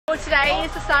Well, today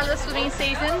is the start of the swimming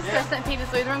season for St Peter's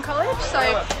Lutheran College, so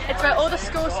it's where all the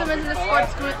school swimmers and the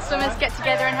squad swimmers get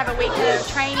together and have a weekend of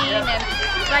training and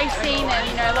racing and,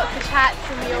 you know, lots of chats,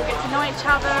 and we all get to know each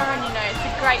other, and, you know, it's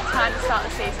a great time to start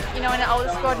the season. You know, in an older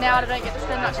squad now, I don't get to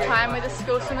spend much time with the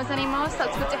school swimmers anymore,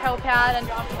 so it's good to help out and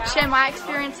share my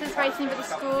experiences racing for the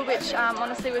school, which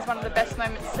honestly was one of the best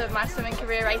moments of my swimming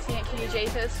career, racing at QUG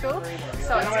for the school.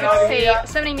 So it's good to see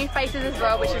so many new faces as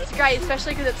well, which is great,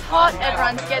 especially because it's hot,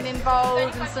 everyone's getting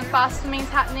involved and some fast swimming's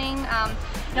happening.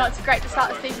 You know, it's great to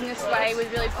start the season this way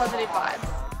with really positive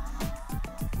vibes.